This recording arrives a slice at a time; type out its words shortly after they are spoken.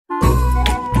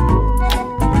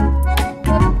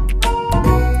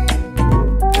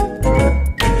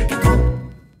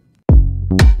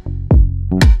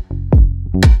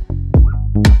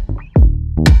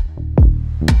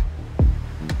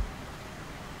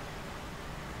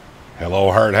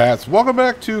Hello, hard hats. Welcome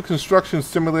back to Construction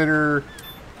Simulator.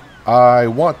 I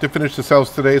want to finish this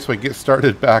house today so I get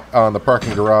started back on the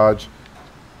parking garage.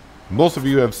 Most of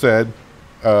you have said,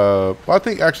 well, I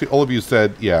think actually all of you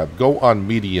said, yeah, go on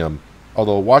medium.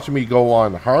 Although watching me go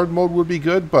on hard mode would be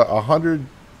good, but 100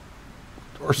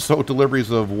 or so deliveries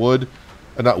of wood,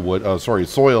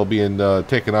 soil being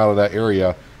taken out of that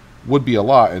area would be a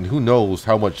lot, and who knows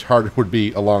how much harder it would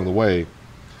be along the way.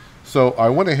 So I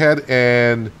went ahead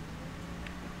and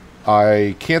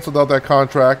I canceled out that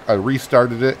contract. I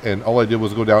restarted it, and all I did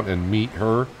was go down and meet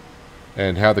her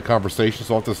and have the conversation.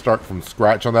 So I'll have to start from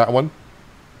scratch on that one.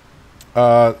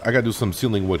 I got to do some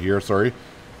ceiling wood here. Sorry.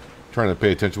 Trying to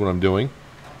pay attention to what I'm doing.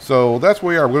 So that's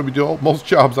where we are. We're going to be doing most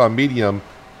jobs on medium.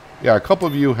 Yeah, a couple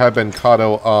of you have been caught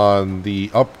out on the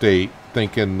update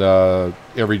thinking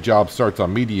every job starts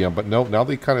on medium. But no, now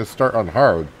they kind of start on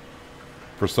hard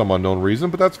for some unknown reason.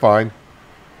 But that's fine.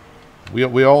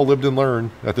 We all lived and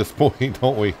learned at this point,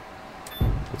 don't we?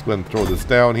 Let's go ahead and throw this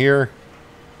down here.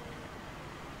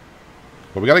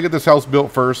 But we got to get this house built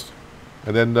first,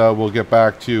 and then we'll get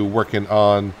back to working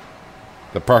on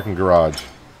the parking garage.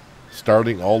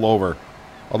 Starting all over.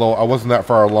 Although I wasn't that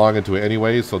far along into it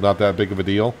anyway, so not that big of a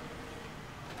deal.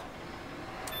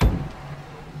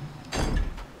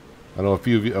 I know a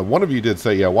few of you, one of you did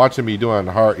say, yeah, watching me do it on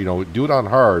hard, do it on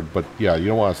hard, but yeah, you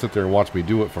don't want to sit there and watch me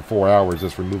do it for 4 hours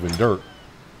just removing dirt.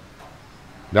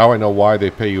 Now I know why they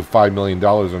pay you $5 million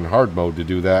in hard mode to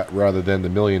do that rather than the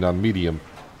 $1 million on medium.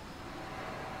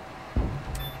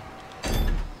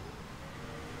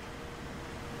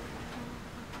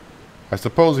 I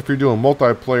suppose if you're doing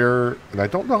multiplayer, and I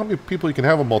don't know how many people you can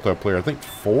have a multiplayer, I think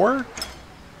 4?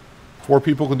 4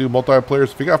 people can do multiplayer,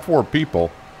 so if you got 4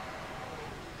 people,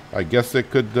 I guess it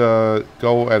could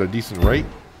go at a decent rate.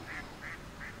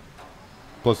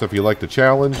 Plus, if you like the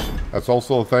challenge, that's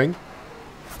also a thing.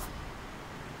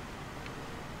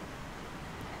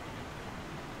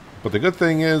 But the good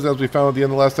thing is, as we found at the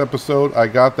end of the last episode, I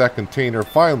got that container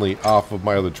finally off of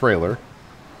my other trailer.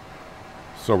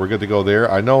 So we're good to go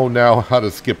there. I know now how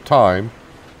to skip time.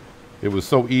 It was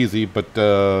so easy, but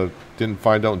didn't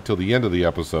find out until the end of the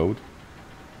episode.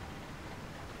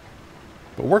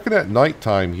 But working at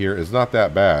nighttime here is not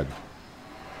that bad.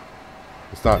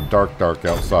 It's not dark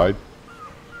outside.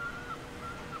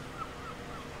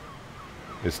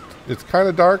 It's kind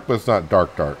of dark, but it's not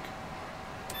dark.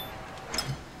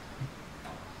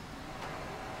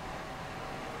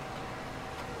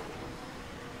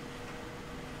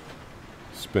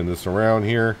 Spin this around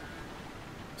here.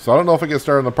 So I don't know if I get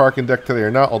started on the parking deck today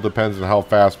or not. All depends on how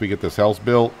fast we get this house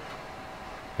built.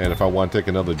 And if I want to take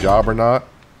another job or not.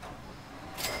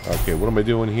 Okay, what am I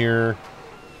doing here?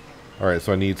 Alright,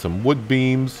 so I need some wood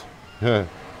beams. I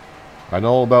know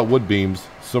all about wood beams.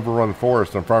 Silver Run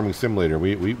Forest on Farming Simulator.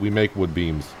 We make wood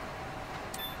beams.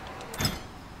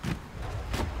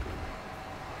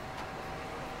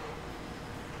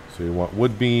 So you want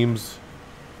wood beams.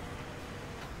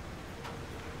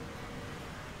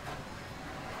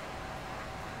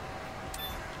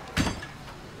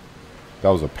 That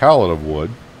was a pallet of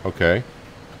wood. Okay.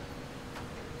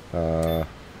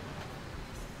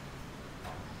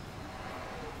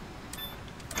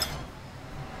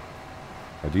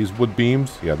 Are these wood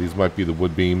beams? Yeah, these might be the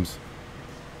wood beams.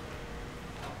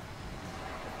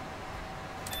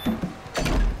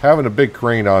 Having a big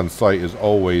crane on site is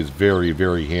always very,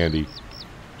 very handy.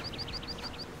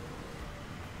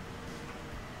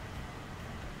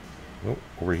 Oh,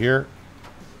 over here.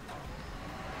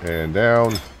 And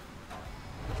down.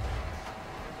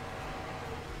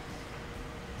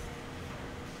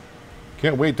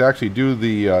 Can't wait to actually do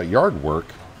the yard work.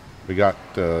 We got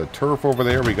turf over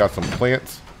there. We got some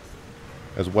plants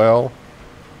as well.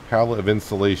 Pallet of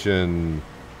insulation.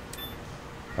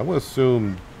 I'm going to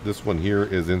assume this one here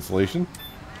is insulation.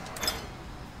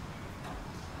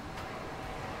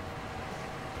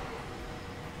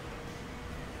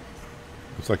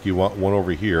 Looks like you want one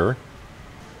over here.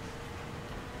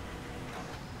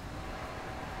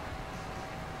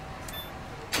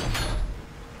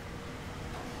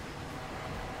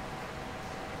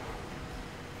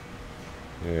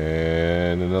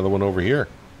 And another one over here.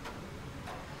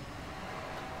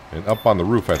 And up on the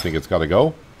roof, I think it's got to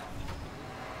go.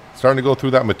 Starting to go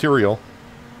through that material.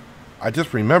 I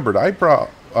just remembered, I brought,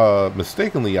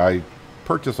 mistakenly, I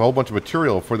purchased a whole bunch of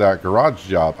material for that garage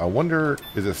job. I wonder,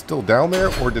 is it still down there,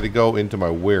 or did it go into my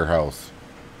warehouse?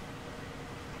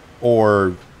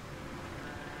 Or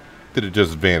did it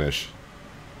just vanish?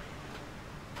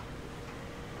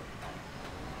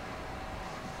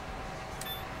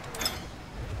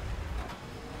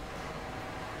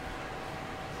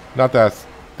 Not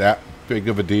that big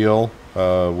of a deal.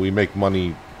 We make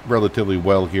money relatively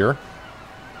well here.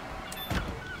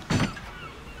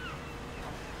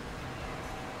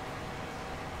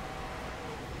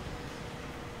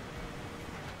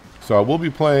 So I will be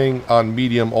playing on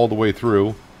medium all the way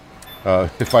through,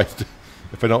 if I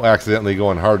don't accidentally go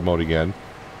on hard mode again.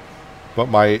 But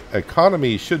my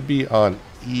economy should be on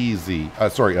easy.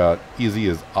 Easy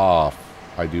is off,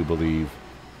 I do believe.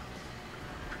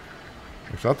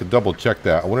 Actually, I'll have to double check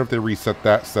that. I wonder if they reset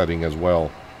that setting as well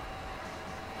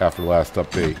after the last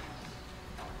update.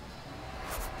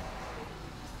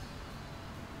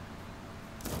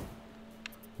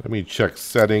 Let me check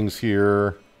settings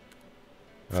here.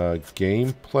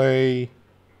 Gameplay.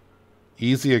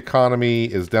 Easy economy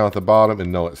is down at the bottom,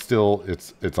 and no,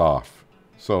 it's off.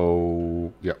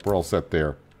 So yeah, we're all set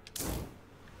there.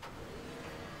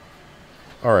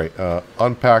 All right,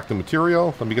 unpack the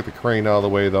material. Let me get the crane out of the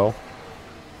way, though.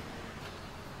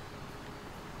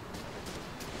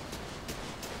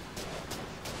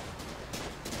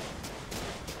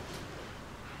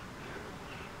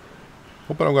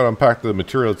 Hoping I'm going to unpack the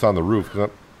material that's on the roof.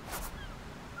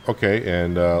 Okay,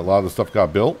 and a lot of the stuff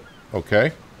got built.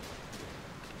 Okay.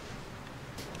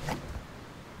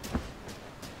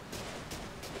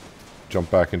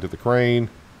 Jump back into the crane,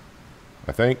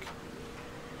 I think.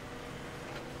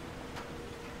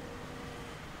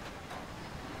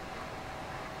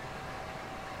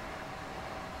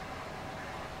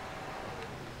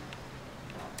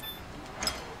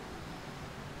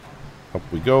 Up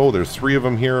we go. There's 3 of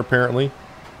them here, apparently.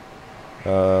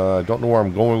 I don't know where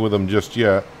I'm going with them just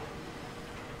yet.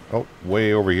 Oh,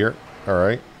 way over here.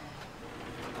 Alright.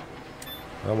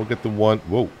 We'll get the one...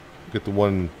 Whoa. Get the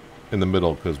one in the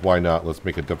middle, because why not? Let's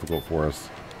make it difficult for us.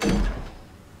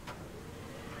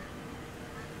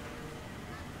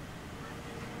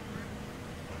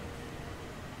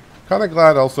 Kind of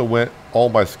glad I also went all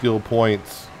my skill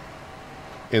points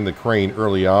in the crane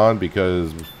early on,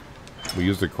 because we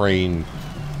use the crane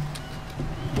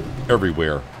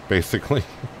everywhere, basically.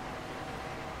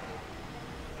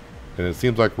 And it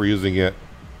seems like we're using it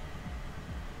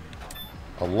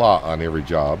a lot on every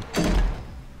job.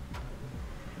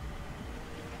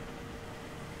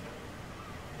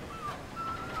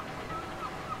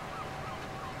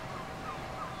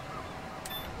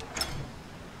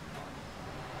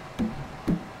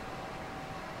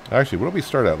 Actually, what did we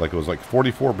start at? Like, it was like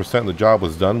 44% of the job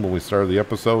was done when we started the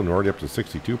episode, and we're already up to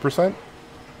 62%?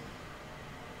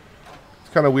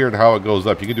 It's kind of weird how it goes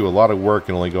up. You can do a lot of work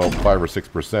and only go up 5 or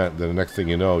 6%. Then the next thing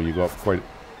you know, you go up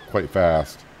quite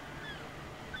fast.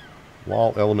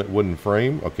 Wall element wooden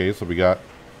frame. Okay, so we got...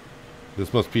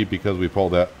 This must be because we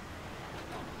pulled that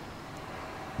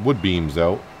wood beams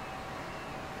out.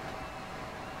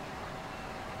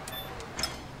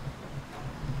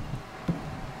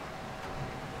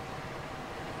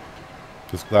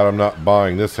 Just glad I'm not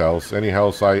buying this house. Any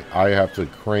house I have to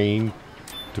crane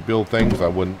to build things, I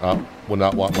would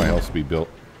not want my house to be built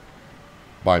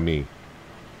by me.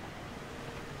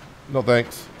 No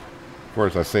thanks. Of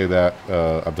course, I say that.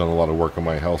 I've done a lot of work on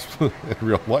my house in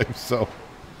real life, so...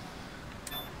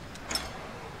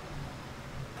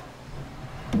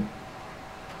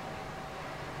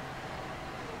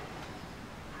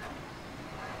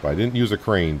 But I didn't use a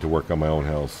crane to work on my own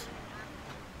house.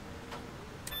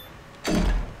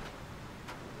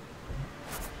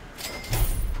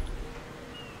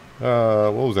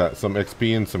 What was that? Some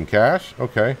XP and some cash?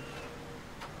 Okay.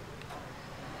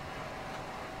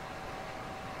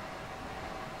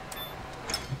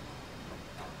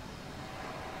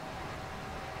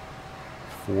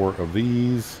 Four of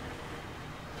these.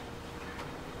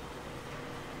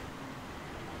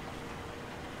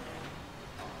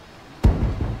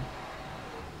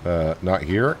 Not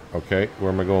here. Okay,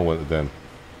 where am I going with it then?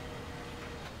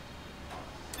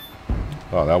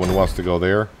 Oh, that one wants to go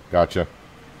there. Gotcha.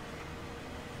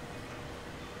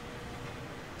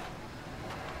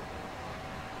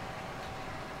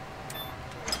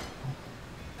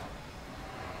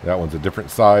 That one's a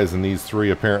different size than these 3,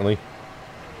 apparently.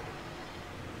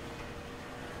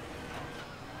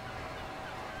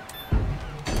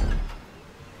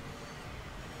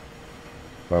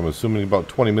 But I'm assuming about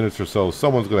 20 minutes or so,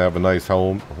 someone's going to have a nice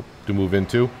home to move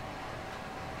into.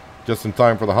 Just in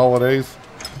time for the holidays.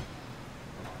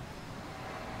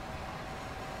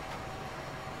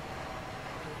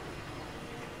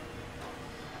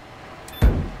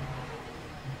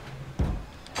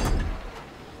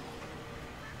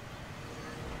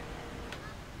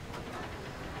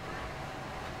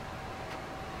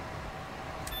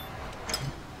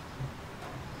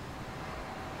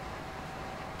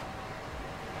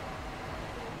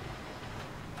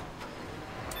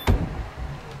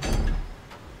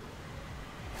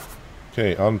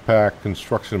 Okay, unpack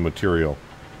construction material.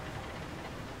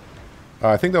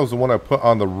 I think that was the one I put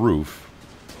on the roof.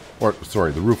 Or,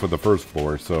 sorry, the roof of the first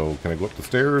floor. So, can I go up the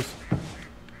stairs?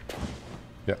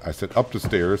 Yeah, I said up the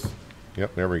stairs.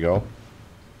 Yep, there we go.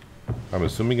 I'm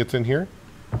assuming it's in here.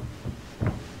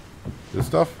 This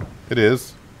stuff? It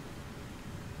is.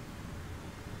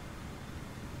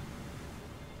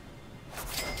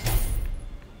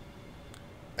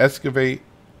 Excavate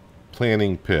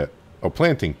planting pit. Oh,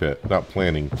 planting pit, not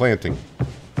planning. Planting.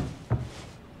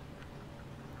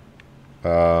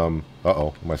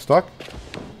 Uh-oh. Am I stuck?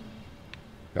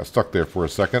 Got stuck there for a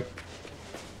second.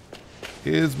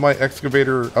 Is my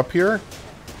excavator up here?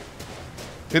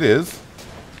 It is.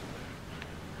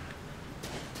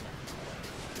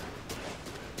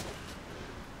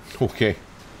 Okay.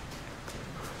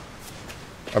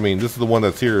 I mean, this is the one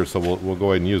that's here, so we'll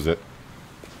go ahead and use it.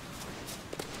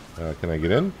 Can I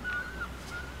get in?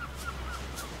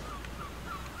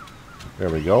 There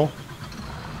we go.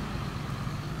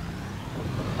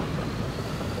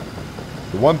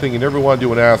 The one thing you never want to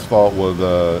do in asphalt with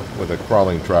a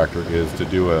crawling tractor is to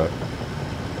do a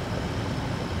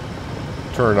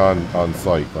turn on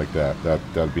site like that.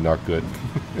 That'd be not good.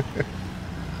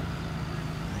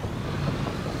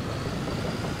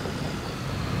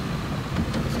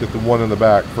 Let's get the one in the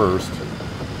back first.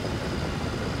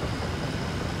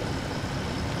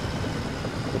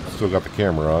 Oops, still got the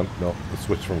camera on. No, let's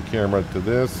switch from camera to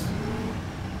this.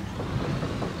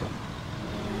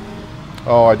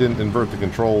 Oh, I didn't invert the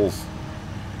controls.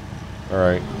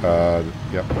 Alright,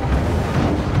 yep.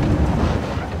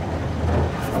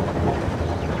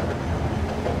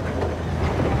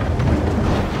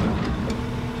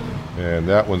 And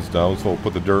that one's down, so we'll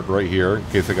put the dirt right here in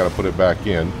case I gotta put it back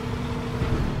in.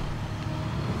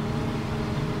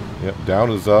 Yep, down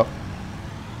is up.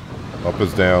 Up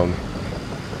is down.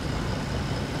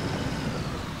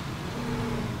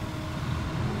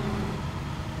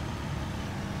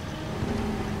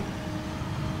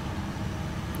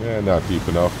 Yeah, not deep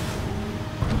enough.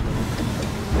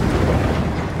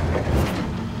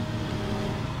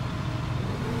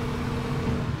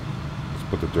 Let's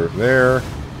put the dirt there.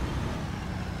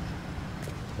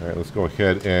 Alright, let's go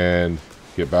ahead and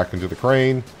get back into the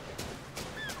crane.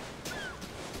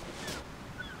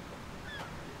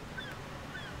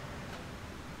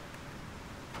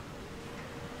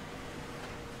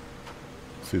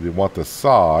 See, they want the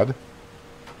sod.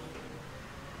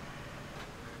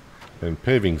 And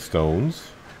paving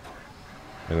stones.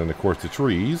 And then, of course, the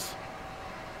trees.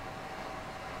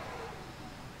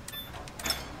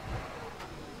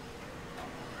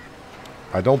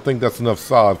 I don't think that's enough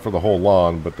sod for the whole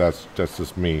lawn, but that's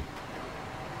just me.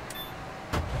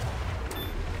 But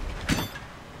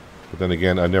then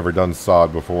again, I've never done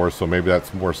sod before, so maybe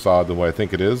that's more sod than what I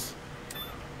think it is.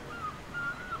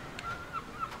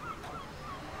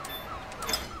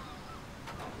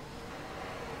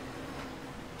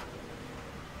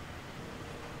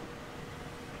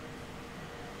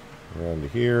 Around to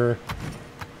here.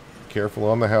 Careful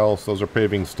on the house. Those are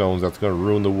paving stones. That's going to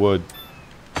ruin the wood.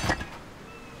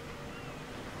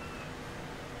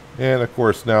 And of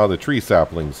course now the tree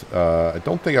saplings. I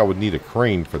don't think I would need a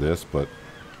crane for this, but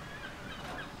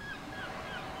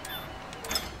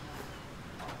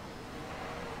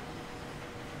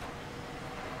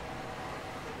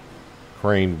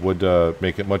crane would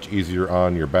make it much easier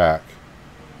on your back.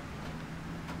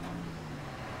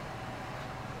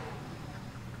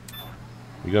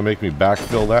 You gonna make me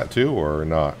backfill that too, or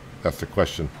not? That's the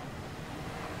question.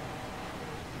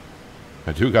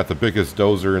 I do got the biggest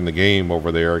dozer in the game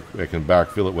over there. I can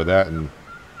backfill it with that and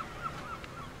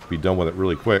be done with it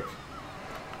really quick.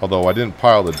 Although I didn't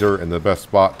pile the dirt in the best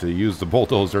spot to use the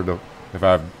bulldozer to. If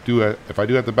I do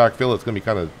have to backfill, it's gonna be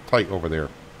kind of tight over there.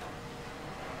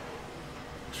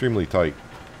 Extremely tight.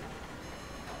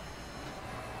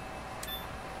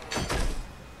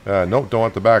 Nope, don't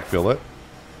want to backfill it.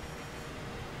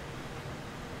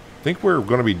 I think we're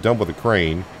going to be done with the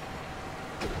crane.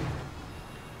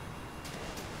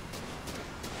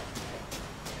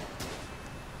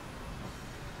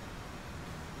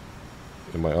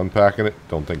 Am I unpacking it?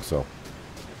 Don't think so.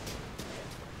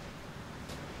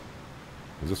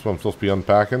 Is this what I'm supposed to be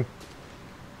unpacking?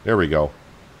 There we go.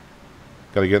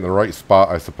 Got to get in the right spot,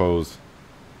 I suppose.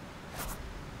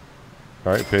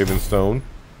 Alright, paving stone.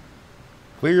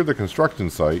 Clear the construction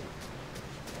site.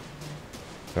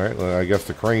 Alright, well, I guess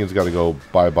the crane's got to go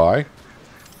bye-bye.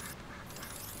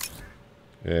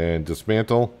 And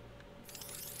dismantle.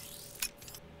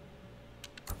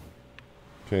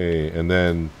 Okay, and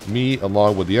then me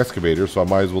along with the excavator, so I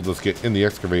might as well just get in the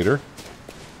excavator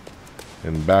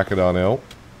and back it on out.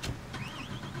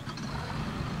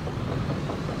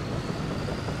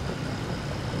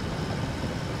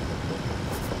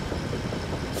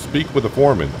 speak with the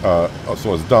foreman.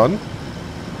 So it's done.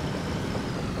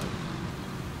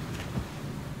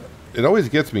 It always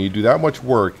gets me. You do that much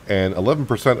work, and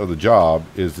 11% of the job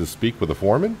is to speak with the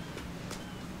foreman.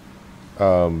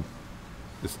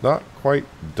 It's not quite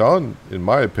done, in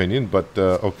my opinion, but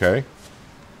okay.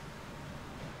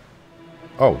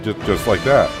 Oh, just like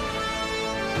that.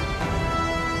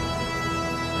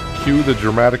 Cue the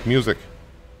dramatic music.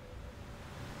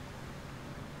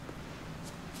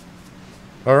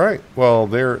 All right. Well,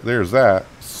 there's that.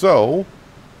 So,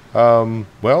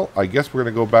 well, I guess we're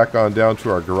going to go back on down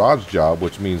to our garage job,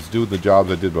 which means do the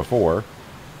jobs I did before.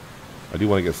 I do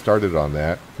want to get started on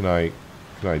that. Can I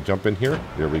jump in here?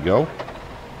 There we go.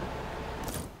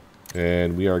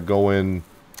 And we are going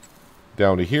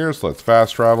down to here, so let's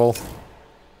fast travel.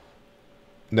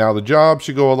 Now, the job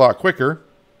should go a lot quicker.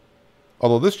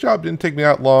 Although this job didn't take me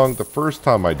that long the first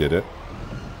time I did it.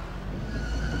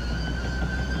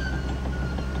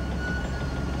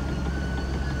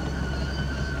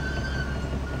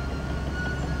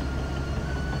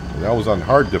 And that was on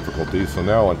hard difficulty, so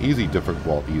now on easy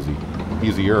difficulty,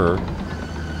 easier.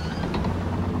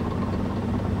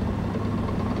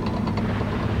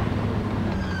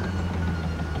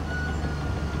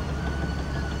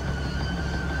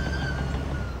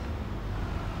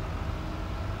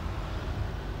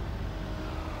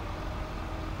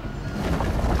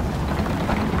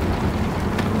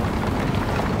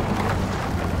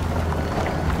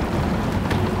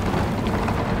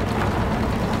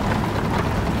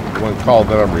 Called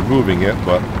that I'm removing it,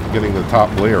 but getting the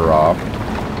top layer off.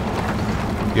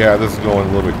 Yeah, this is going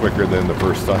a little bit quicker than the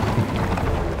first time.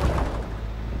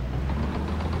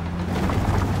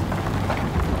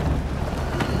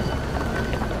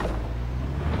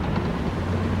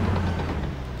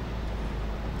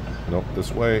 Nope,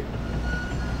 this way.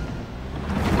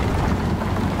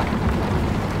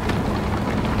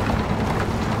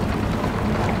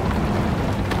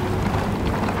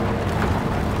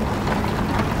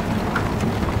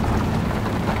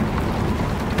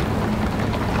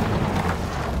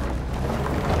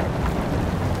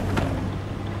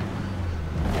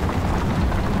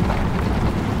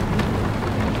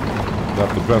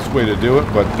 Not the best way to do it,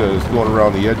 but it's going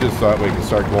around the edges so that way we can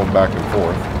start going back and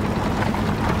forth.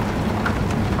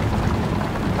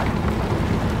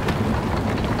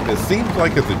 It seems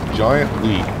like it's a giant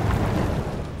leap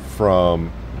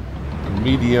from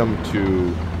medium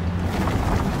to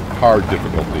hard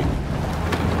difficulty.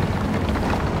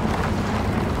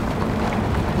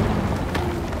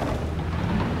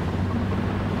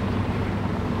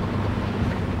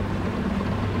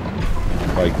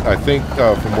 Like, I think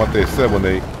from what they said when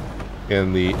they,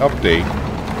 in the update,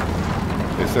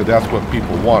 they said that's what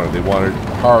people wanted. They wanted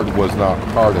hard was not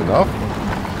hard enough.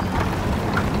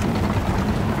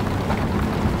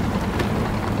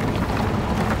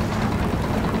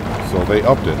 So they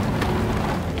upped it.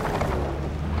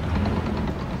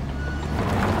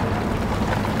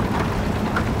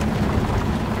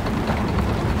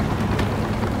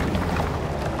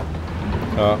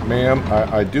 Ma'am,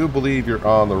 I do believe you're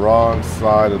on the wrong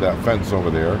side of that fence over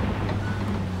there.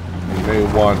 You may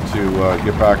want to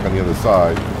get back on the other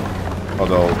side.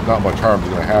 Although, not much harm is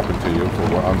going to happen to you for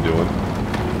what I'm doing.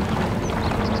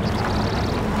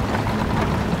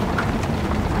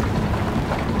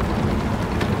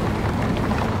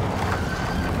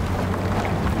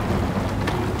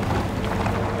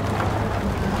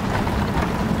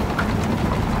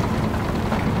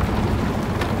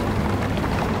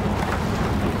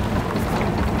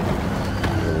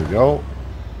 Go.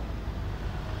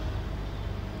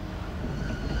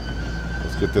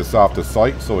 Let's get this off the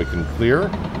site so we can clear.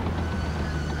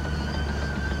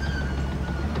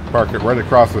 Park it right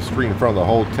across the street in front of the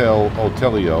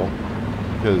Hotelio,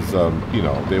 because you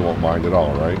know, they won't mind at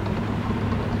all, right?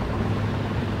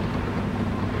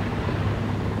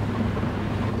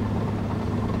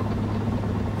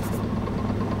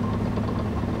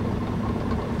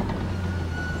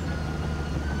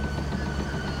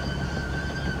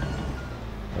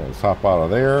 Let's hop out of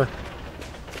there.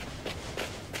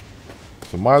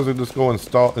 So might as well just go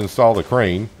install the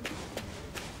crane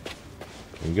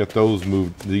and get those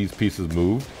moved, these pieces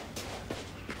moved.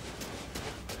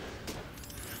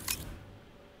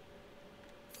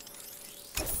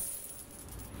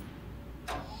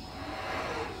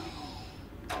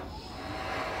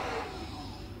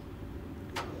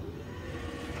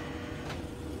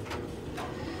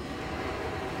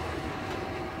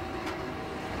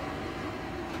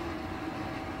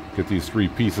 Get these three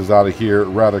pieces out of here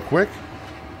rather quick.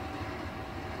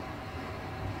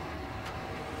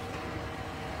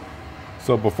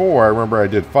 So before, I remember I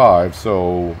did 5,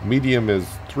 so medium is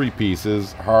 3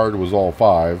 pieces, hard was all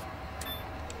 5.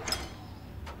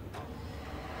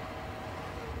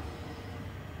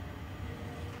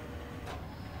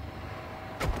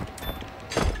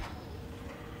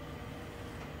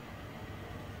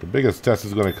 The biggest test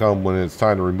is going to come when it's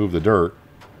time to remove the dirt.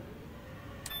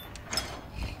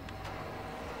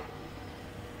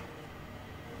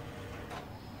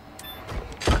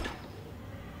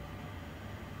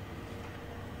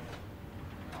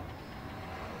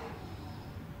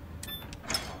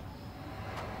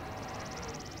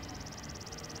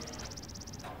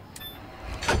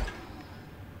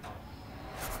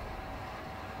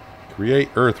 Create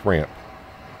earth ramp.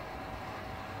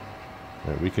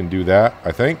 And we can do that,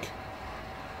 I think.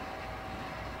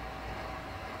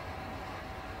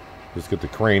 Just get the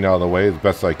crane out of the way as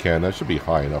best I can. That should be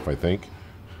high enough, I think.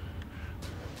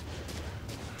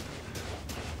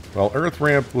 Well, earth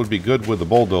ramp would be good with the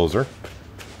bulldozer.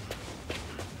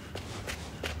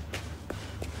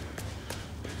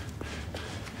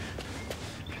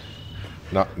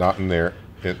 Not in there.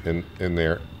 In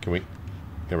there. Can we?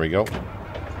 There we go.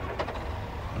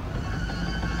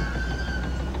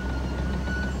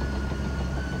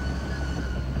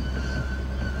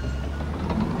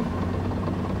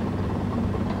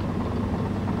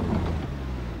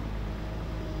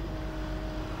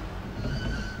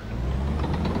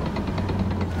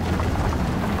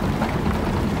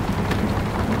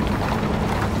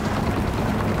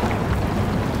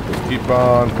 Just keep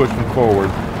on pushing forward.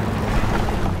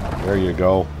 There you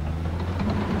go.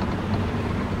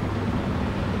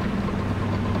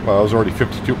 Well, I was already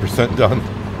 52% done.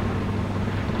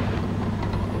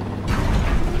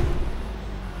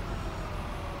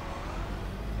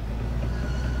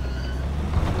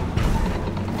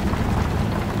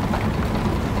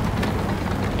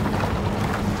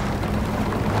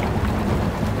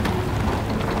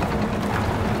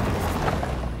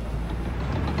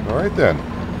 All right then.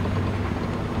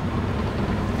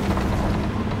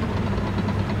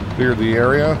 Clear the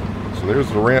area. So there's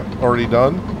the ramp already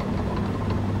done.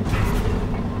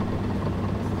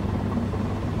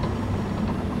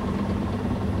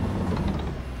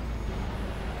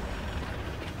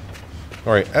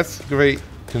 All right, excavate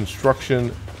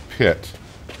construction pit.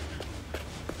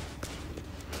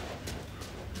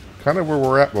 Kind of where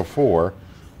we're at before,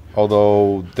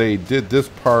 although they did this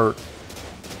part.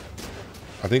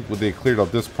 I think they cleared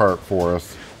up this part for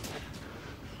us.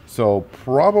 So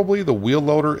probably the wheel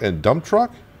loader and dump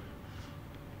truck.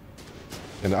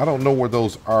 And I don't know where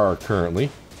those are currently.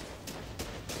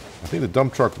 I think the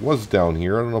dump truck was down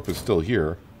here. I don't know if it's still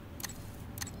here.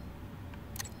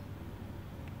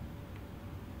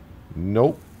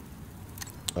 Nope.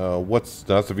 That's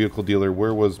the vehicle dealer.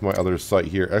 Where was my other site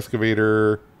here?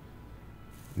 Excavator.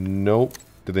 Nope.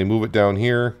 Did they move it down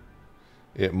here?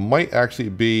 It might actually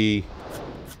be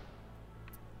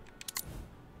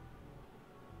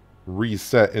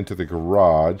reset into the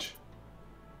garage.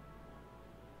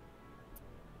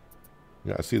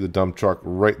 Yeah, I see the dump truck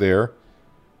right there.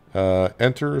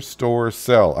 Enter, store,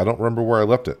 sell. I don't remember where I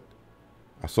left it.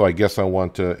 So I guess I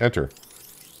want to enter.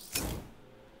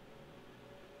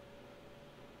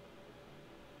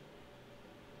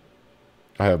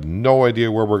 I have no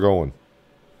idea where we're going.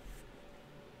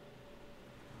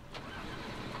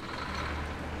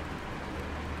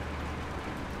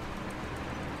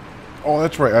 Oh,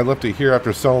 that's right. I left it here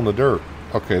after selling the dirt.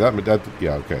 Okay, that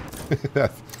yeah, okay.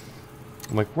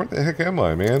 I'm like, where the heck am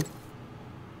I, man?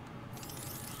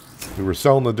 We were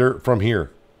selling the dirt from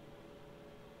here.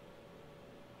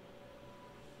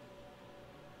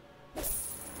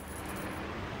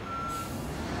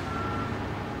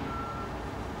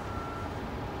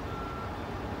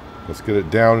 Let's get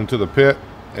it down into the pit,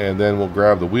 and then we'll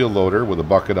grab the wheel loader with a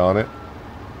bucket on it.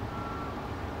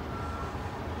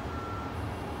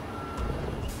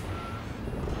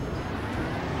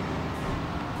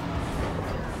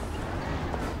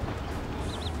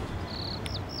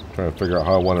 Trying to figure out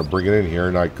how I want to bring it in here,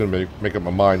 and I couldn't make up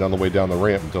my mind on the way down the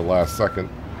ramp until the last second.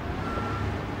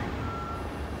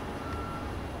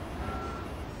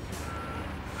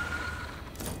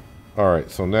 Alright,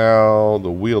 so now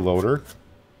the wheel loader.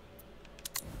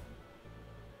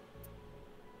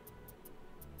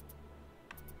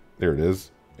 There it is.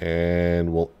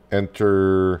 And we'll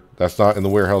enter... That's not in the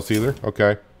warehouse either?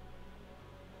 Okay.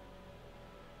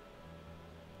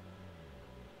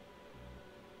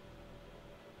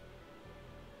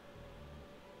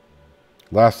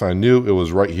 Last I knew, it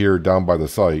was right here down by the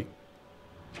site.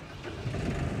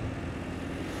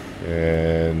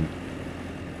 And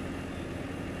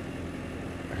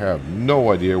I have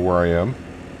no idea where I am.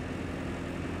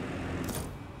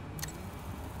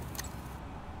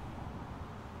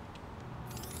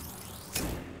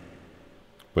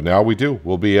 But now we do.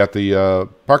 We'll be at the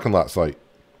parking lot site.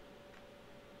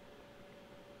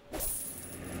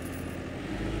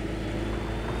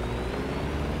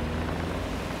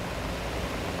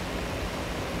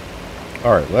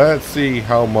 Alright, let's see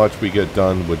how much we get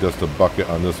done with just a bucket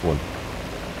on this one.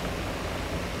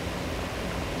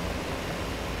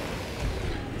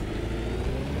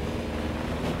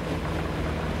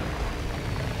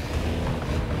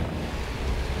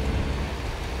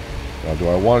 Now, do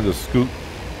I want to just scoop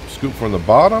from the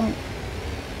bottom?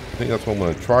 I think that's what I'm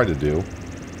going to try to do.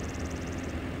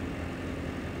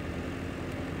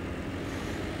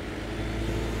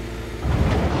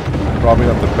 Probably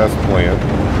not the best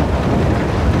plan.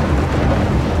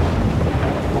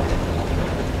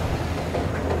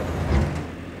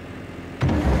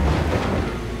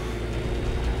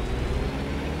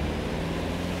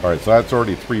 Alright, so that's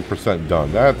already 3%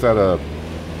 done. That's at a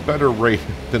better rate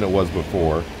than it was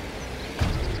before.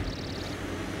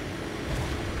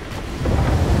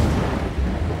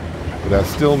 But that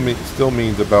still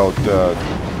means about...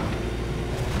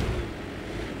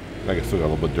 I guess still got a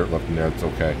little bit of dirt left in there. It's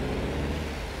okay.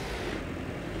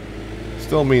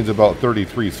 Still means about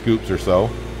 33 scoops or so.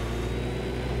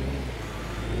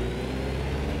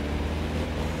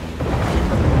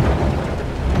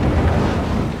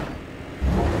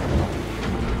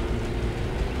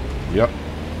 Yep,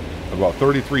 about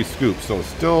 33 scoops, so it's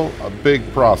still a big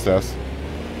process,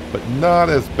 but not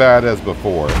as bad as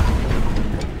before.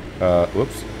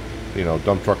 Whoops, you know,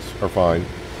 dump trucks are fine.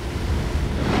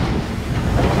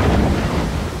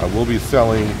 I will be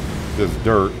selling this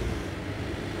dirt,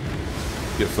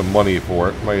 get some money for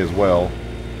it, might as well.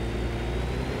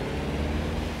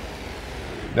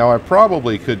 Now I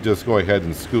probably could just go ahead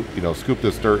and scoop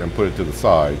this dirt and put it to the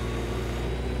side.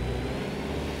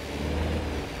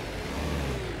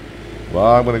 Well,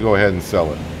 I'm going to go ahead and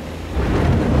sell it.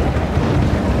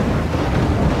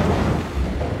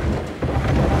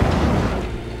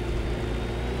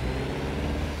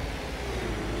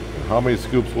 How many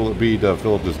scoops will it be to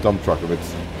fill up this dump truck? If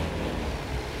it's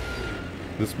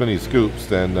this many scoops,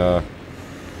 then am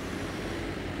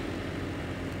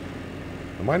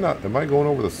I going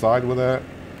over the side with that?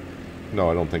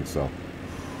 No, I don't think so.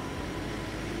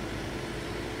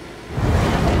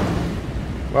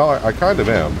 Well, I kind of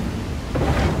am.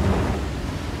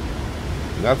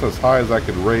 And that's as high as I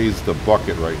could raise the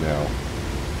bucket right now.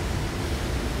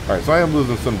 Alright, so I am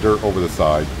losing some dirt over the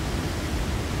side.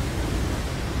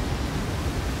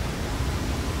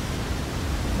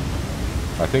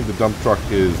 I think the dump truck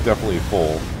is definitely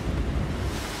full.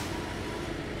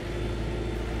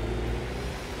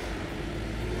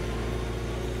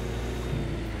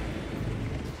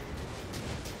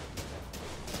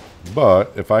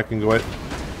 But if I can go ahead...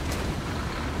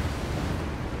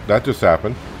 That just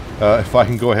happened. If I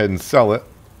can go ahead and sell it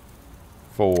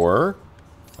for...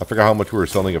 I forgot how much we were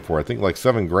selling it for. I think like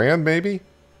 7 grand maybe?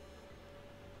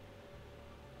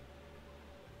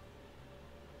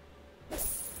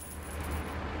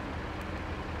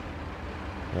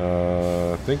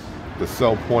 I think the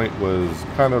sell point was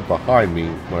kind of behind me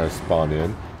when I spawned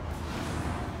in.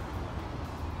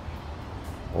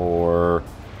 Or...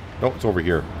 No, it's over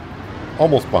here.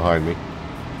 Almost behind me.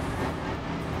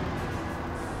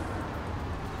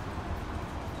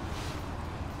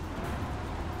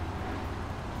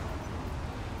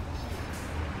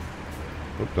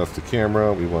 Oop, that's the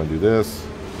camera. We want to do this.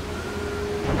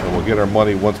 And we'll get our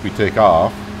money once we take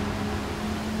off.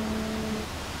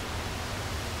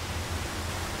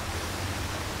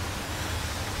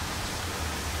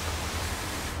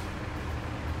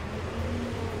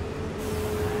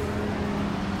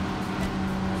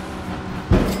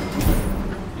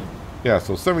 Yeah,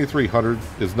 so 7,300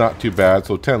 is not too bad.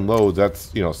 So 10 loads,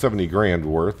 that's, 70 grand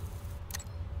worth.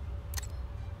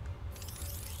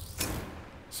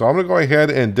 So I'm going to go ahead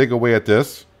and dig away at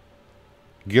this.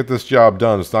 Get this job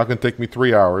done. It's not going to take me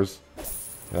 3 hours.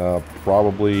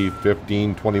 Probably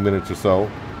 15, 20 minutes or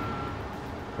so.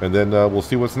 And then we'll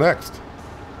see what's next.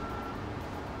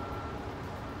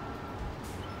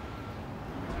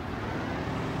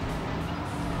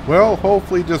 Well,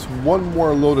 hopefully just one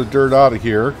more load of dirt out of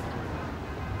here.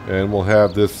 And we'll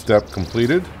have this step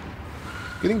completed.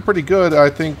 Getting pretty good. I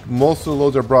think most of the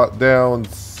loads are brought down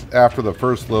after the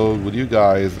first load. With you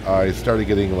guys, I started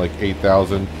getting like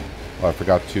 8,000. Oh, I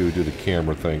forgot to do the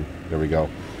camera thing. There we go.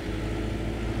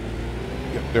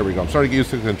 Yep, there we go. I'm starting to get used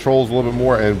to the controls a little bit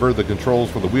more. I inverted the controls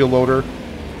for the wheel loader.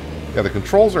 Yeah, the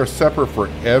controls are separate for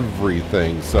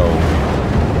everything, so...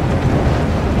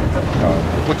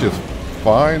 which is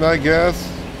fine, I guess.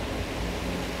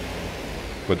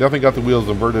 But definitely got the wheels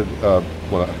inverted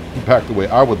back the way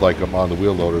I would like them on the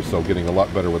wheel loader, so getting a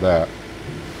lot better with that.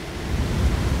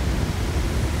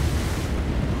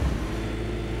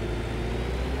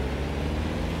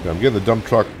 I'm getting the dump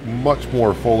truck much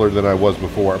more fuller than I was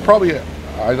before. I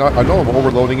know I'm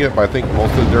overloading it, but I think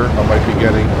most of the dirt I might be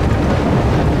getting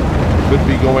could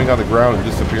be going on the ground and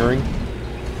disappearing.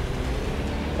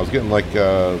 I was getting like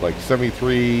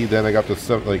 73, then I got to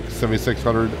like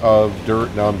 7,600 of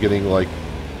dirt. Now I'm getting like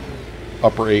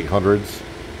upper 800s,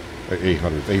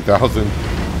 8,000.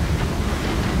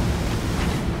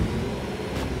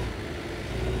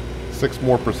 6%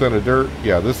 more of dirt.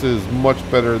 Yeah, this is much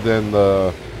better than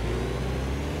the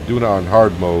doing it on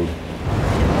hard mode.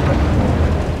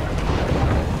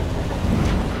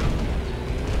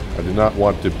 I did not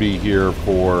want to be here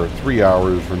for 3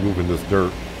 hours removing this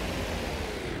dirt.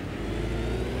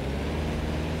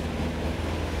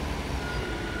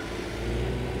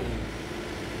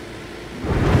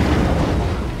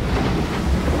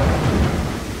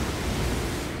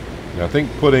 I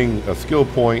think putting a skill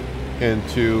point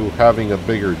into having a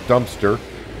bigger dumpster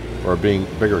or being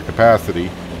bigger capacity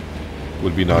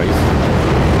would be nice.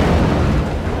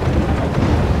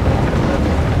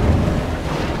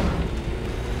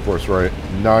 Of course, we're at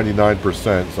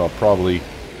 99%, so I'll probably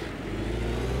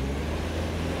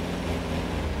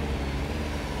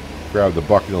grab the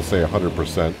bucket and it'll say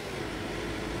 100%.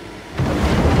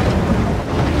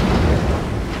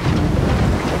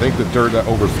 I think the dirt that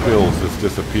overspills just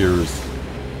disappears.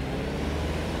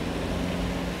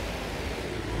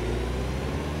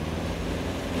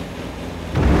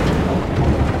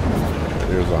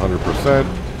 There's 100%.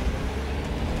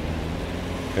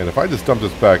 And if I just dump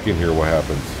this back in here, what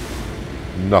happens?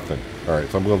 Nothing. Alright,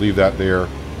 so I'm going to leave that there.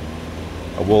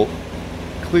 I will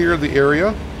clear the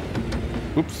area.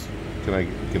 Oops. Can I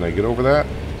get over that?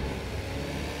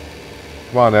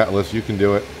 Come on, Atlas, you can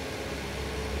do it.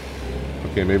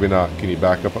 Okay, maybe not. Can you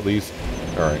back up at least?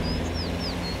 Alright.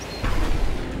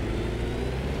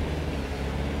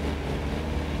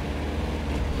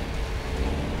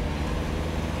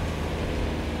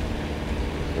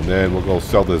 And then we'll go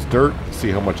sell this dirt, see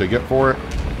how much I get for it.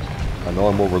 I know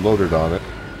I'm overloaded on it.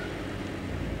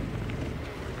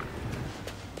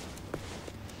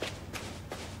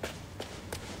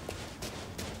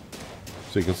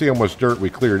 So you can see how much dirt we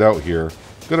cleared out here.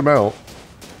 Good amount.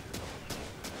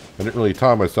 I didn't really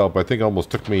time myself, but I think it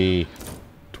almost took me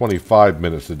 25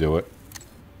 minutes to do it.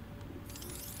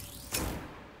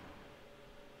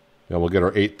 And we'll get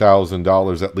our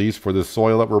 $8,000 at least for this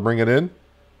soil that we're bringing in.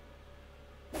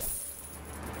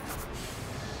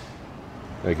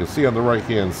 And you can see on the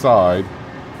right-hand side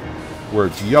where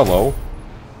it's yellow.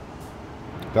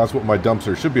 That's what my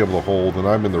dumpster should be able to hold, and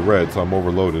I'm in the red, so I'm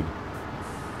overloaded.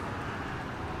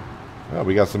 Well,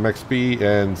 we got some XP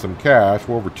and some cash.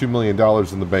 We're over $2 million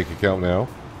in the bank account now.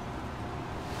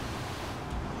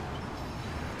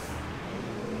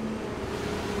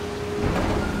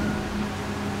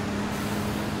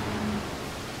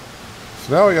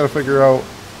 So now I got to figure out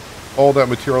all that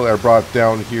material I brought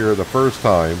down here the first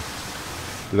time.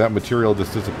 Did that material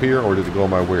just disappear, or did it go in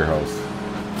my warehouse?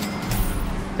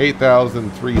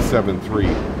 8,373.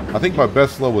 I think my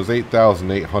best low was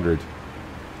 8,800.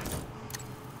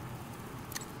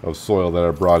 Of soil that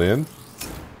I brought in.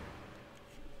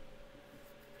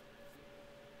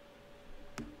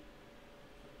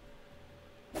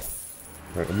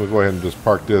 Alright, I'm going to go ahead and just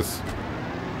park this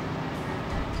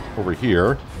over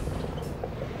here.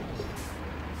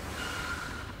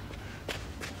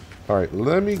 Alright,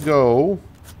 let me go.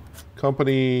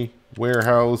 Company,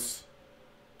 warehouse.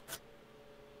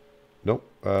 Nope.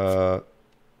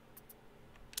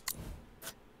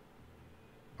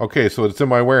 Okay, so it's in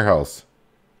my warehouse.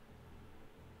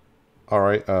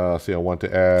 Alright, see, I want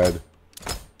to add...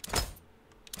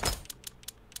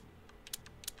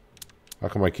 How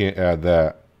come I can't add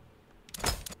that?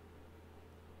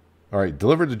 Alright,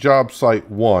 deliver to job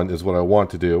site 1 is what I want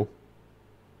to do.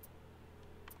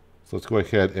 So let's go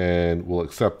ahead and we'll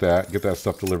accept that. Get that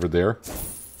stuff delivered there.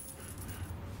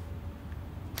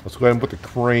 Let's go ahead and put the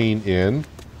crane in.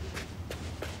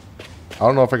 I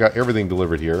don't know if I got everything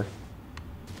delivered here.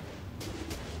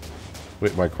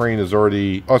 Wait, my crane is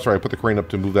already... Oh, sorry, I put the crane up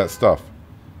to move that stuff.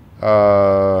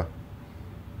 Where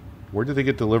did they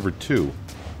get delivered to?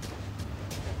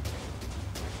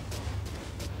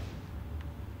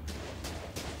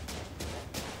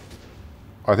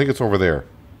 I think it's over there.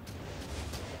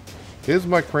 Is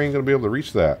my crane going to be able to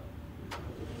reach that?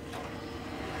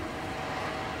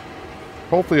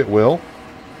 Hopefully it will.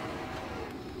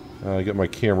 Get my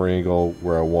camera angle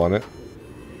where I want it.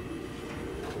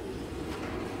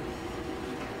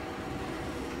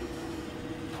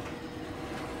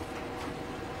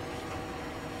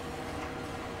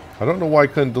 I don't know why I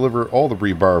couldn't deliver all the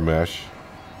rebar mesh.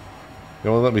 They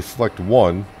only let me select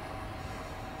one.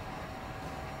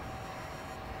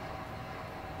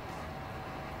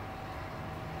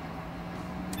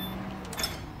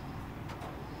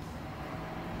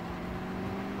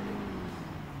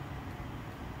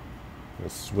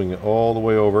 Let's swing it all the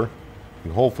way over.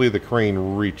 And hopefully the crane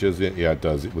reaches it. Yeah, it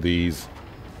does it with ease.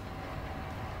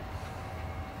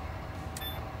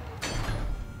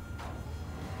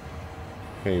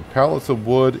 Okay, pallets of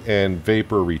wood and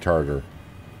vapor retarder.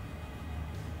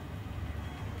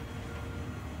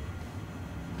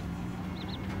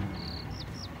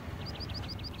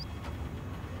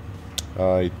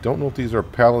 I don't know if these are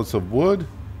pallets of wood,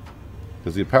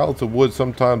 because the pallets of wood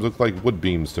sometimes look like wood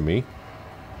beams to me.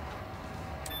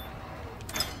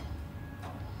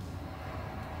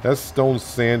 That's stone,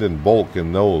 sand, and bulk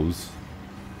in those.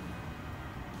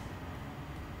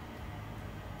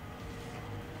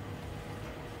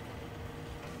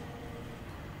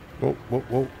 Whoa, whoa,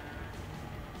 whoa.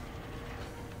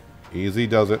 Easy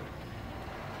does it.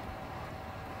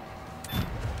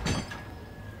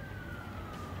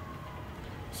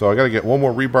 So I got to get one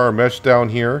more rebar mesh down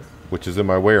here, which is in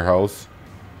my warehouse.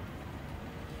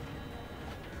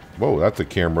 Whoa, that's a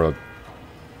camera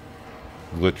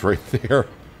glitch right there.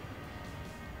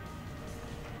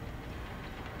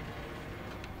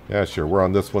 Yeah, sure. We're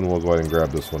on this one. We'll go ahead and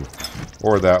grab this one.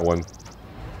 Or that one.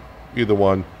 Either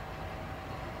one.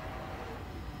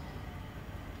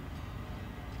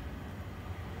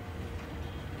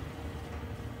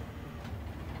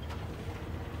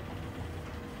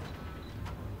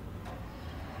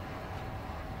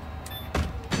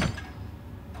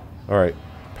 Alright.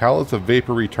 Pallets of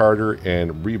vapor retarder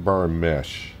and rebar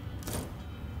mesh.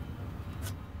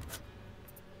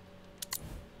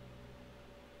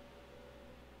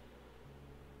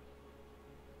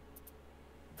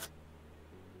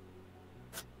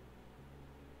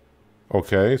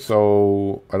 Okay,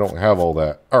 so I don't have all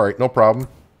that. Alright, no problem.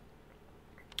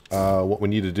 What we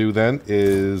need to do then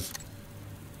is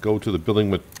go to the building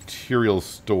materials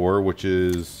store, which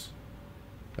is...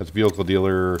 that's vehicle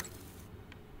dealer,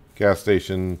 gas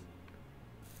station.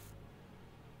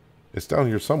 It's down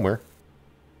here somewhere.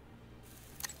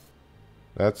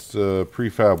 That's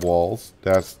prefab walls.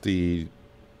 That's the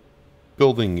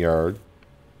building yard.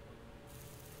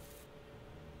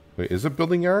 Wait, is it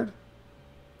building yard?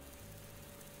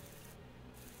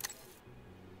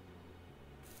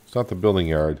 It's not the building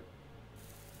yard.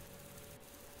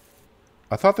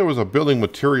 I thought there was a building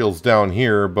materials down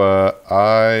here, but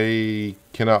I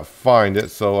cannot find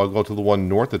it, so I'll go to the one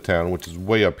north of town, which is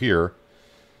way up here.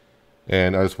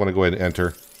 And I just want to go ahead and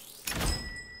enter.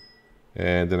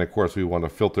 And then, of course, we want to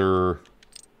filter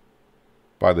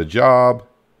by the job.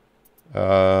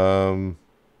 Well,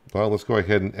 let's go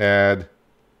ahead and add...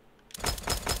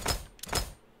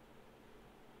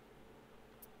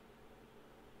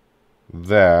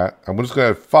 that. I'm just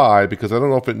going to add 5 because I don't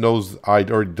know if it knows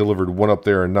I'd already delivered one up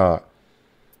there or not.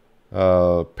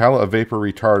 Pallet of vapor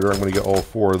retarder. I'm going to get all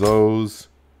 4 of those.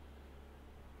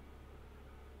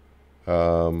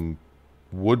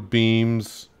 Wood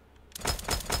beams.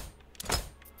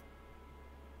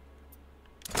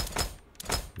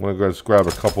 I'm going to go just grab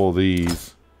a couple of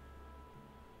these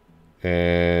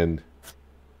and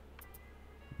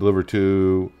deliver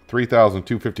to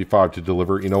 3,255 to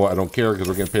deliver. You know what? I don't care because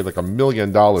we're getting paid like $1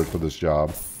 million for this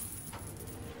job.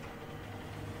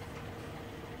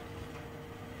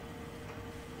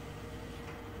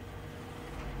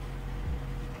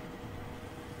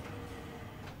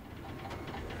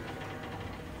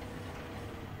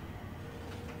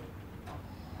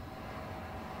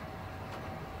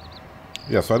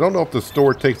 Yeah, so I don't know if the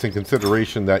store takes in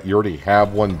consideration that you already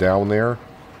have one down there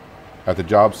at the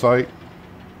job site.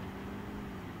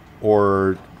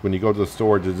 Or when you go to the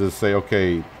store, to just say,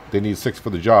 okay, they need 6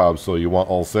 for the job, so you want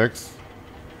all 6?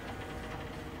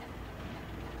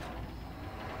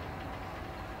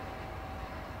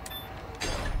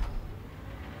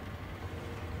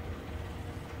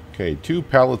 Okay, 2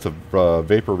 pallets of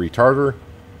vapor retarder.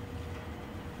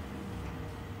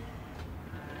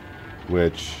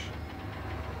 Which...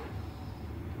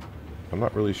 I'm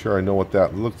not really sure I know what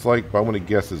that looks like, but I'm going to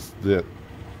guess is that...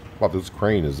 wow, this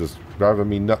crane is just driving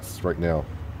me nuts right now.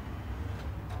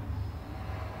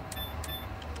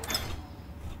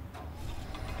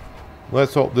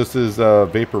 Let's hope this is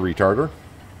vapor retarder.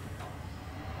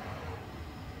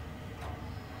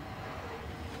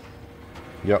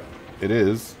 Yep, it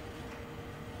is.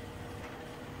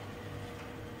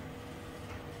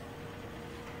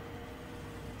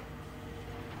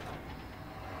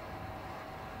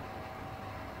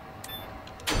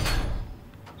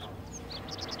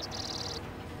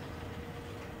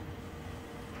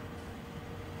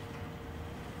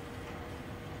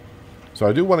 So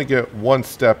I do want to get one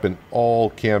step in all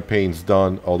campaigns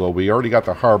done, although we already got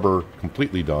the harbor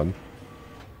completely done.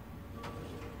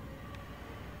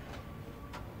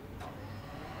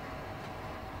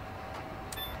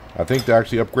 I think to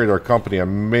actually upgrade our company, I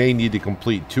may need to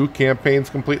complete 2 campaigns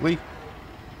completely.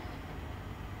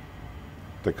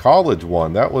 The college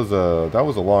one, that was a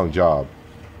long job.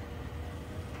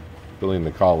 Building the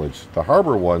college. The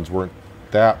harbor ones weren't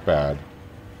that bad.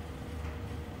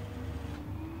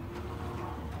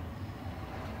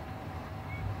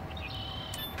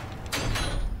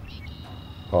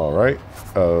 Alright.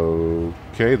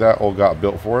 Okay, that all got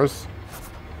built for us.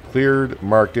 Cleared,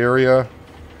 marked area.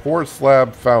 Pour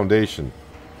slab foundation.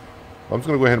 I'm just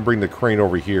going to go ahead and bring the crane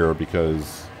over here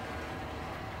because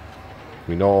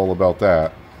we know all about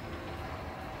that.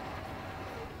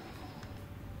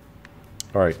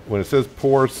 Alright, when it says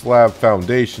pour slab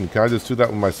foundation, can I just do that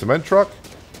with my cement truck?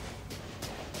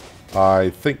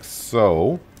 I think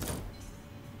so.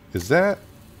 Is that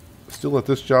still at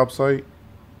this job site?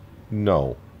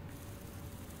 No.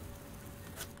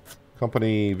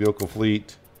 Company, vehicle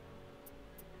fleet.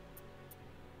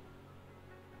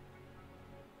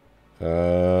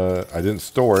 I didn't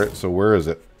store it, so where is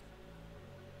it?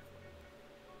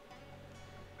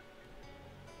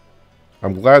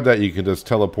 I'm glad that you can just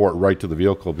teleport right to the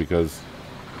vehicle because...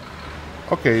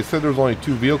 Okay, it said there's only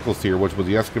 2 vehicles here, which was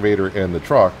the excavator and the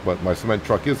truck, but my cement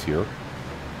truck is here.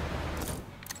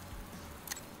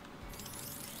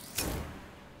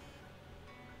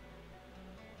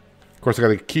 Of course, I got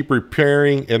to keep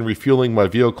repairing and refueling my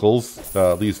vehicles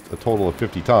at least a total of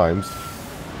 50 times.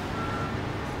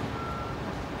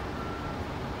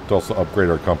 To also upgrade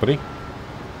our company.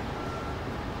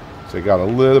 So I got a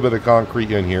little bit of concrete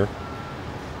in here.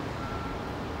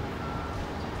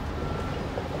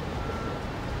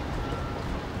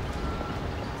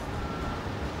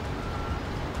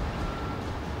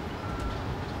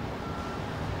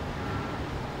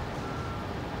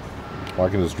 Well, I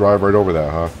can just drive right over that,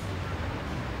 huh?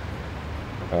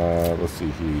 Let's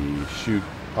see, shoot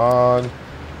on.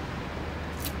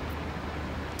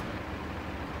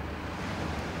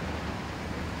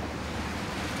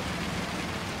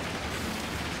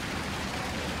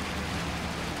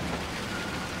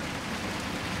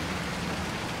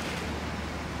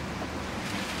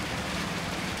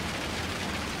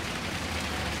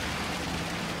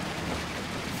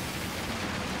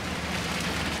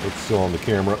 It's still on the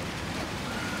camera.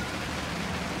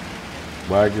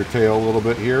 Wag your tail a little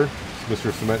bit here,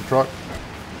 Mr. Cement Truck.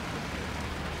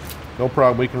 No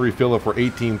problem, we can refill it for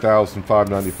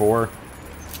 $18,594.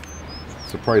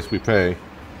 It's the price we pay.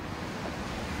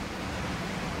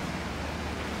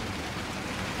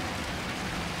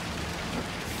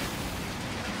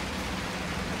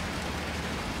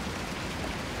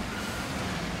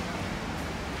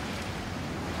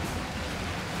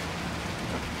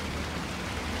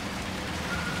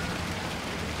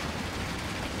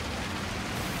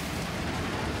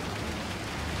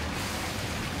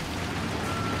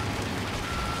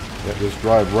 Yeah, just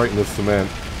drive right in the cement.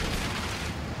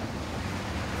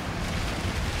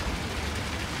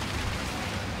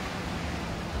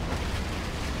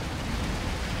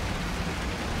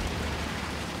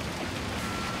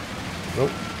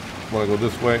 Nope. Want to go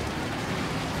this way?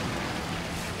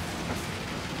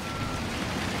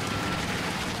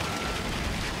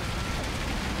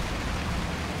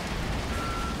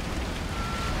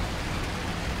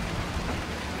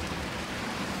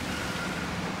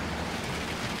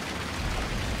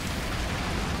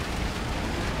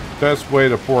 Best way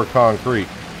to pour concrete.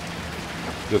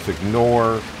 Just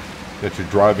ignore that you're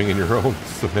driving in your own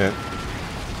cement.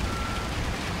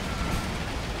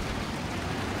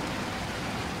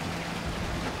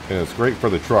 And it's great for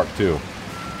the truck too.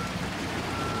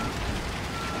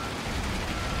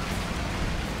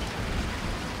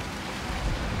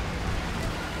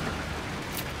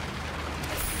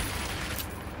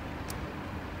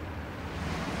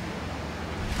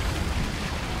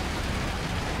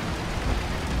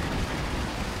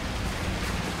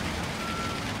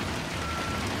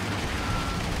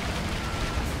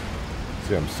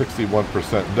 See, I'm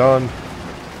 61% done.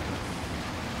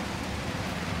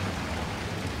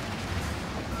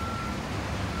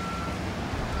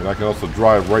 And I can also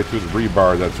drive right through the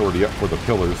rebar that's already up for the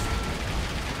pillars.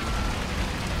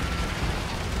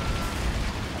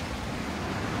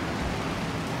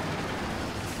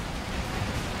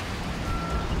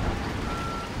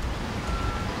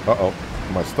 Uh-oh.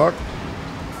 Am I stuck?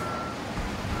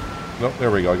 Nope,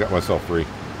 there we go. I got myself free.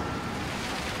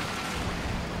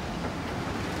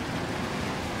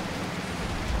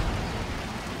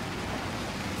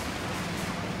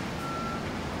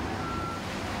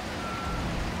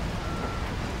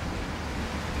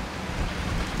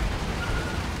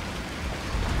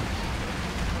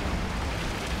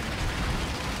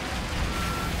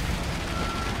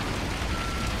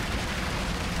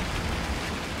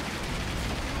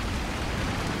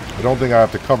 I don't think I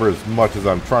have to cover as much as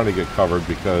I'm trying to get covered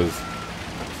because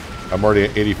I'm already at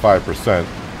 85%. So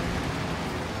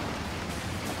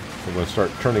I'm going to start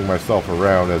turning myself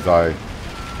around as I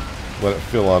let it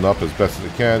fill on up as best as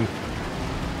it can.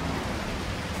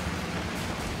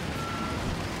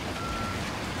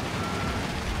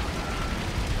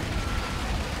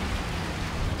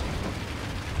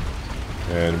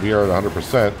 And we are at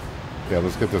 100%. Yeah,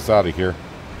 let's get this out of here.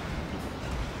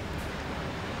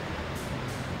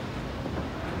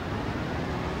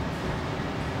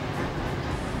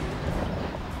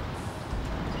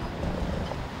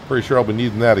 Pretty sure I'll be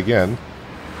needing that again.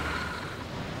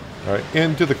 Alright,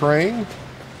 into the crane.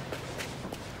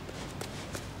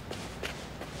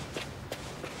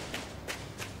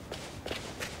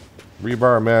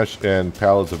 Rebar mesh and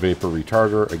pallets of vapor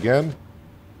retarder again.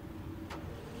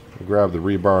 We'll grab the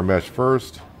rebar mesh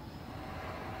first.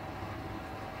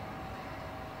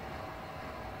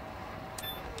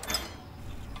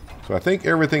 So I think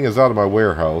everything is out of my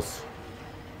warehouse.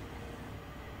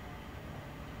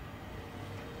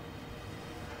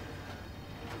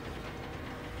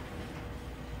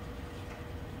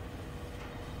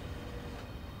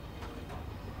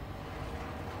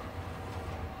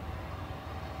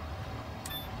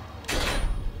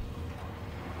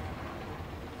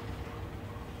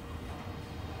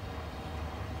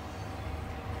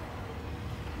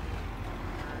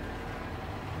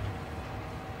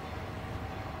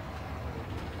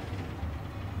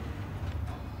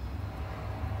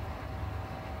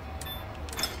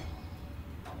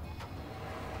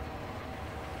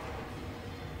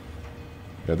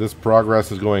 Yeah, this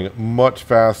progress is going much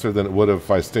faster than it would have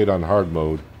if I stayed on hard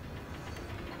mode.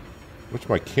 Which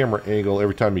my camera angle,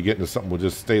 every time you get into something, will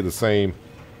just stay the same.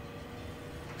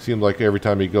 Seems like every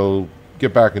time you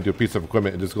get back into a piece of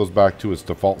equipment, it just goes back to its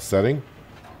default setting.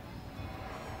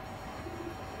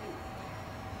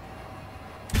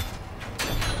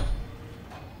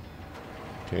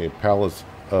 Okay, pallets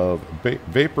of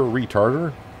vapor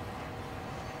retarder.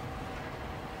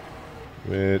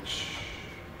 Which...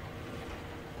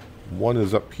 one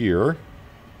is up here.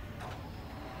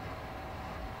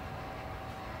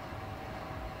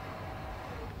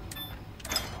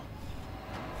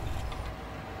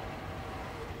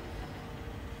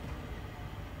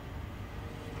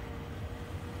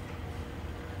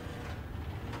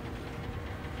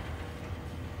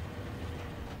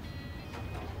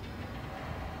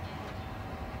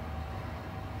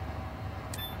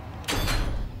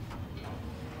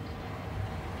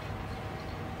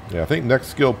 Yeah, I think next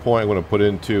skill point I'm going to put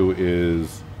into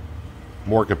is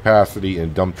more capacity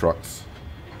in dump trucks.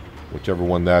 Whichever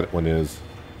one that one is.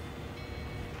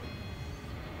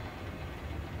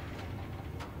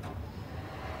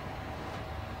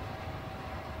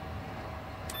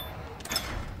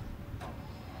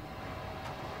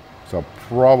 So I'll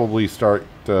probably start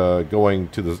going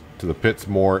to the pits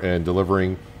more and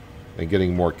delivering and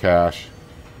getting more cash.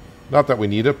 Not that we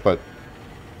need it, but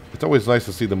it's always nice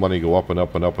to see the money go up and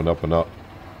up and up and up and up.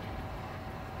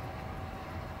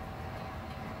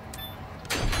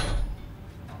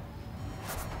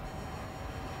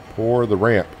 Pour the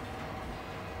ramp.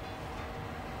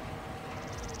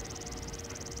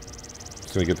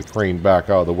 Just gonna get the crane back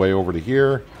out of the way over to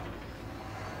here.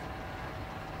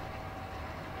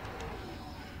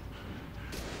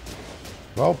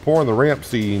 Well, pouring the ramp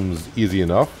seems easy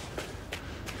enough.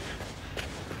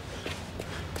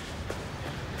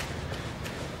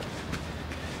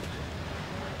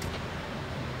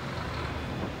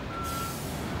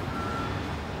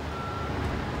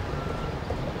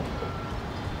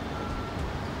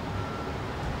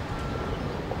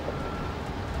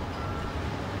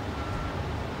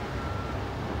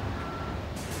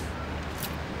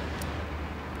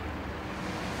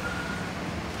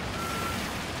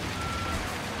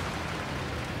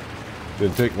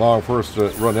 Didn't take long for us to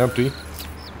run empty.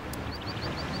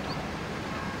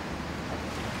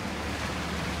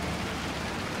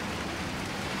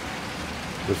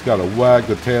 Just gotta wag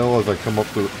the tail as I come up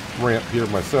the ramp here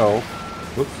myself.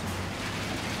 Whoops.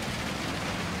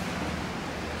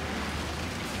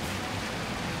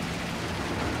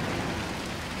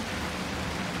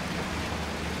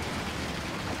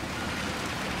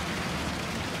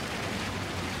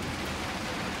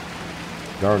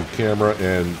 Darn camera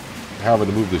and having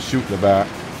to move the chute in the back.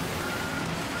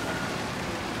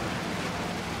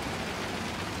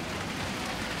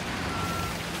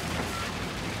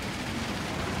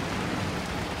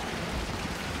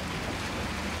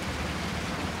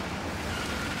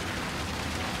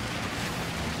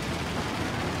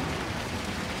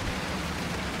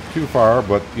 Too far,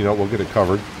 but you know, we'll get it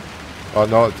covered.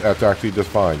 No, that's actually just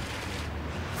fine.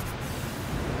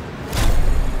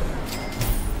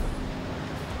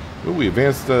 Ooh, we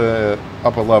advanced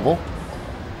up a level.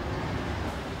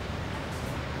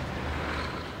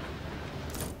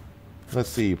 Let's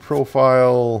see,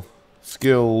 profile,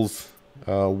 skills.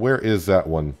 Where is that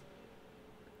one?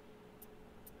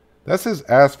 That says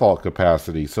asphalt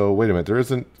capacity. So wait a minute, there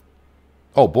isn't.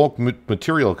 Oh, bulk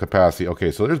material capacity.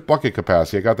 Okay, so there's bucket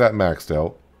capacity. I got that maxed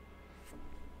out.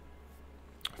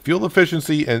 Fuel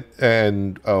efficiency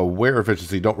and wear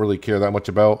efficiency don't really care that much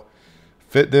about.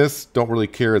 Fitness, don't really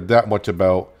care that much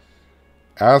about.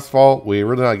 Asphalt, we're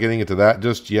really not getting into that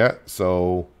just yet,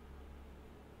 so...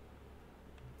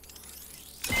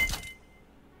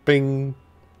 Bing.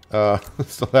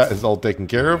 So that is all taken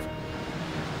care of.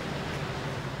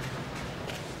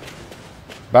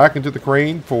 Back into the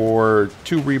crane for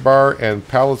 2 rebar and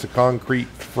pallets of concrete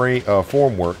frame,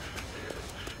 formwork.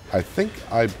 I think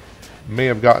I may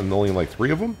have gotten only like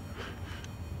 3 of them.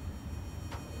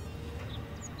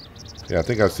 Yeah, I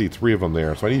think I see 3 of them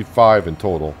there. So I need 5 in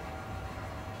total.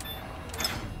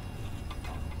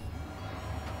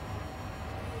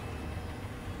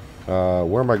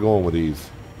 Where am I going with these?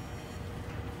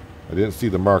 I didn't see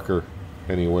the marker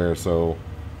anywhere, so...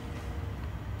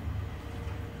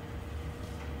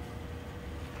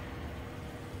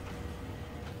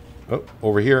 Oh,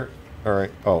 over here.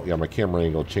 Alright. Oh, yeah, my camera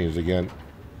angle changed again.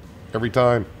 Every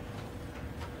time.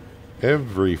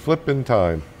 Every flippin'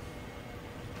 time.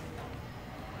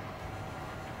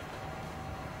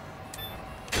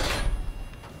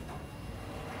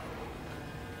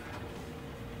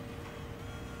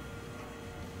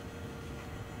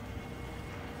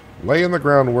 Laying the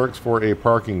groundworks for a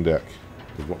parking deck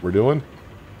is what we're doing.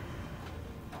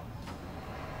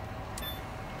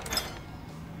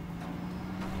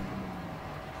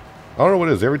 I don't know what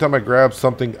it is. Every time I grab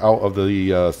something out of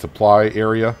the supply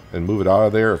area and move it out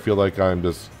of there, I feel like I'm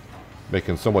just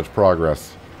making so much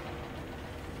progress.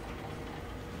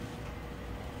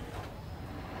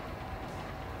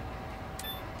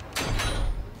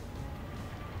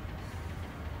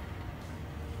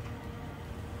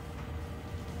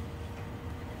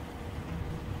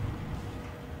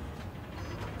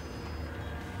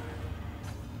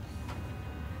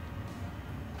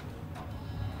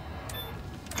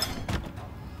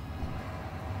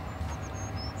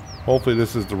 Hopefully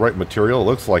this is the right material. It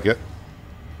looks like it.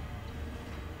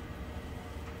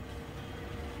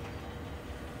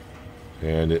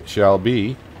 And it shall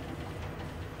be.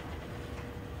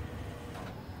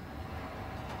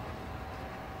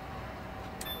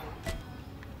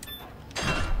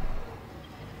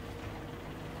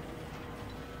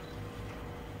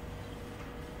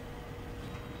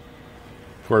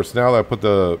 Of course, now that I put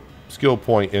the skill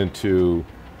point into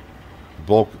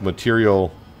bulk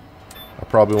material, I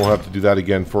probably won't have to do that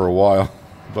again for a while.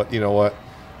 But you know what?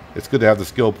 It's good to have the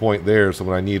skill point there, so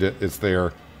when I need it, it's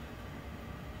there.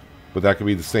 But that could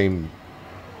be the same,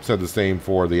 said the same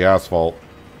for the asphalt.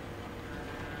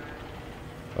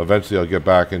 Eventually I'll get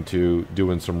back into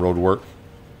doing some road work.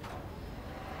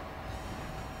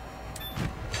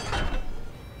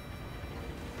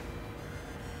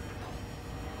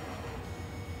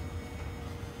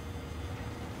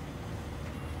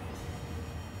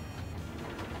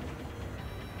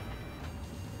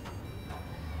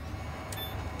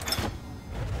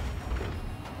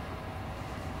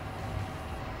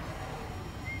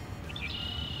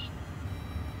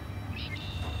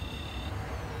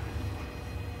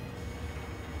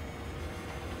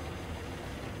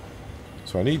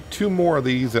 So I need 2 more of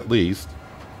these at least.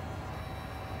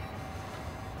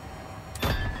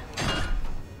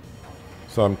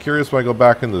 So I'm curious when I go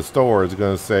back into the store, is it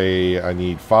going to say I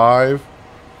need 5?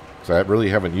 Because I really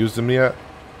haven't used them yet.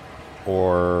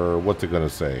 Or what's it going to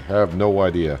say? I have no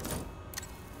idea.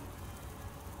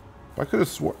 I could have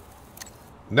sworn.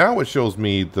 Now it shows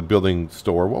me the building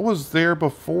store. What was there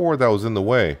before that was in the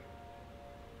way?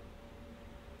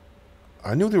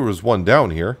 I knew there was one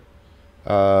down here.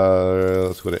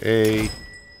 Let's go to A.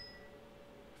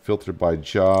 Filter by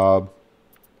job.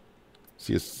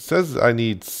 See, it says I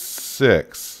need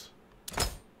 6.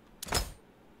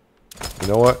 You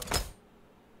know what?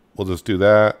 We'll just do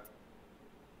that.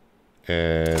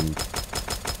 And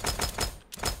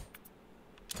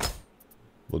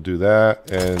we'll do that.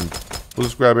 And we'll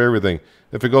just grab everything.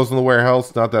 If it goes in the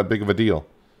warehouse, not that big of a deal.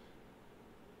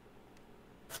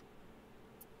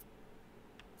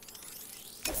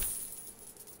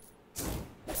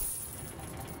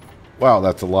 Wow,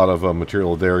 that's a lot of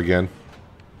material there again.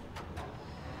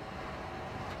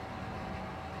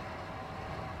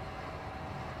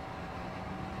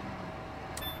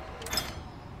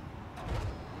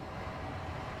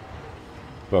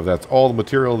 But if that's all the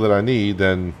material that I need,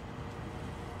 then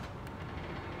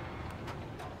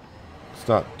It's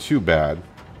not too bad.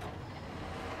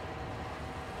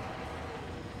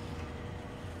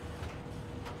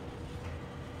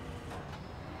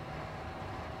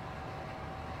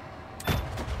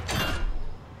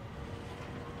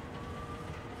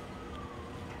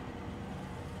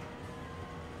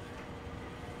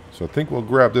 So I think we'll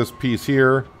grab this piece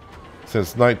here.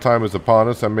 Since nighttime is upon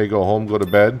us, I may go home, go to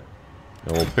bed.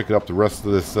 And we'll pick up the rest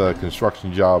of this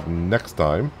construction job next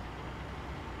time.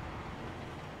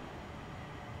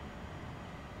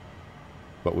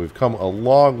 But we've come a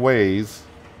long ways.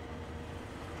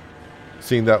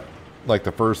 Seeing that, like,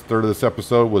 the first third of this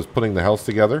episode was putting the house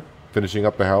together. Finishing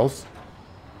up the house.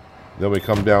 Then we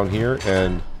come down here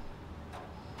and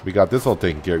we got this all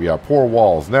taken care of. Yeah, poor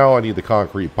walls. Now I need the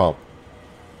concrete pump.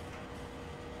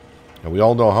 And we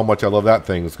all know how much I love that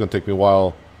thing. It's going to take me a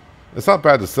while. It's not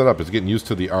bad to set up. It's getting used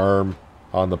to the arm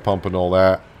on the pump and all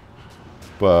that.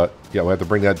 But, yeah, we have to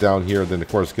bring that down here. Then, of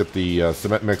course, get the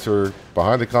cement mixer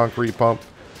behind the concrete pump.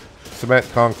 Cement,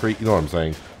 concrete, you know what I'm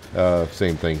saying.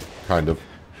 Same thing, kind of.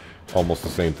 Almost the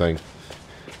same thing.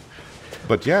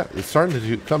 But, yeah, it's starting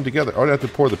to come together. I have to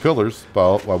pour the pillars,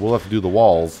 but we'll have to do the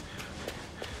walls.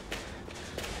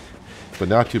 But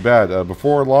not too bad.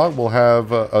 Before long, we'll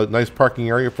have a nice parking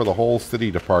area for the whole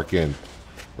city to park in.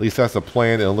 At least that's the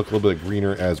plan, and it'll look a little bit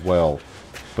greener as well.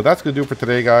 But that's going to do it for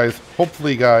today, guys.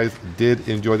 Hopefully, you guys did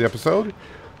enjoy the episode.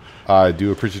 I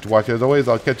do appreciate you watching. As always,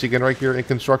 I'll catch you again right here in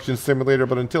Construction Simulator.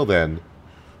 But until then,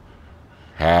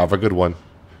 have a good one.